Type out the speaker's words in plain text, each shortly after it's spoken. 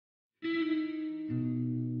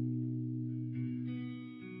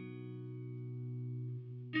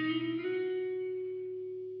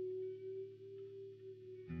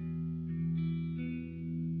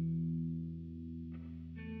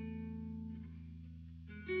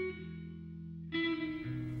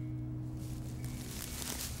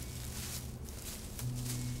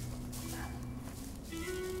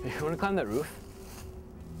You want to climb that roof?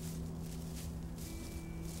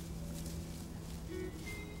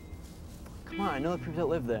 Come on, I know the people that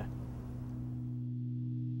live there.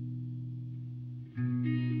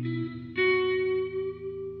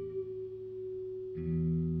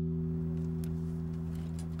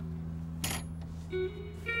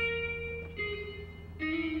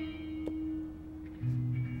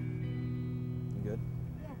 You good?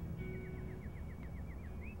 Yeah.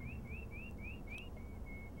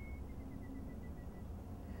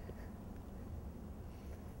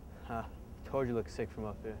 Huh. Told you look sick from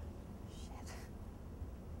up there. Shit.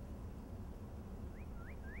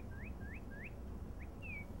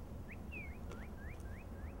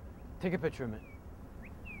 Take a picture of it.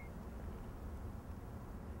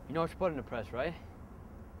 You know what you put in the press, right?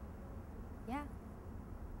 Yeah.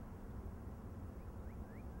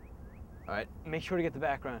 All right, make sure to get the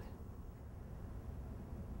background.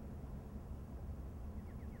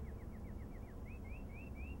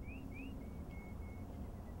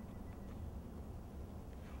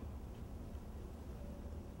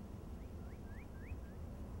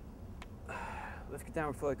 Let's get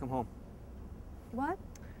down before they come home. What?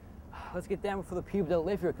 Let's get down before the people that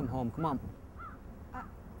live here come home. Come on.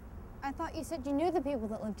 I thought you said you knew the people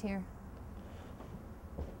that lived here.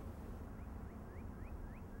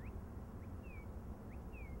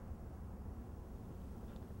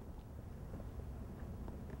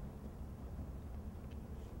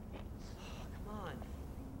 Come on.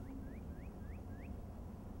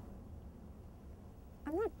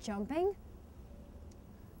 I'm not jumping.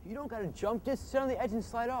 You don't gotta jump, just sit on the edge and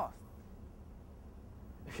slide off.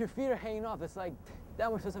 If your feet are hanging off, it's like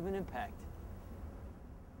that much less of an impact.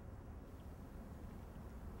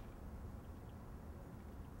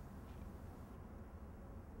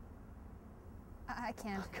 I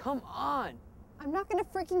can't. Come on! I'm not gonna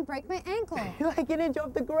freaking break my ankle. You're like an inch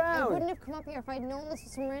off the ground. I wouldn't have come up here if I'd known this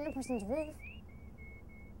was some random person's roof.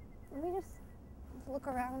 Let me just look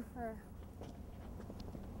around for...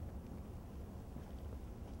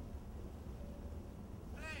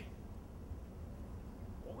 Hey!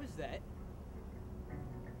 What was that?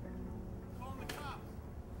 Call the cops.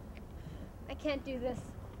 I can't do this.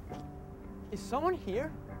 Is someone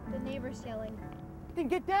here? The neighbor's yelling. Then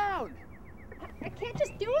get down! I can't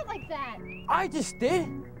just do it like that. I just did!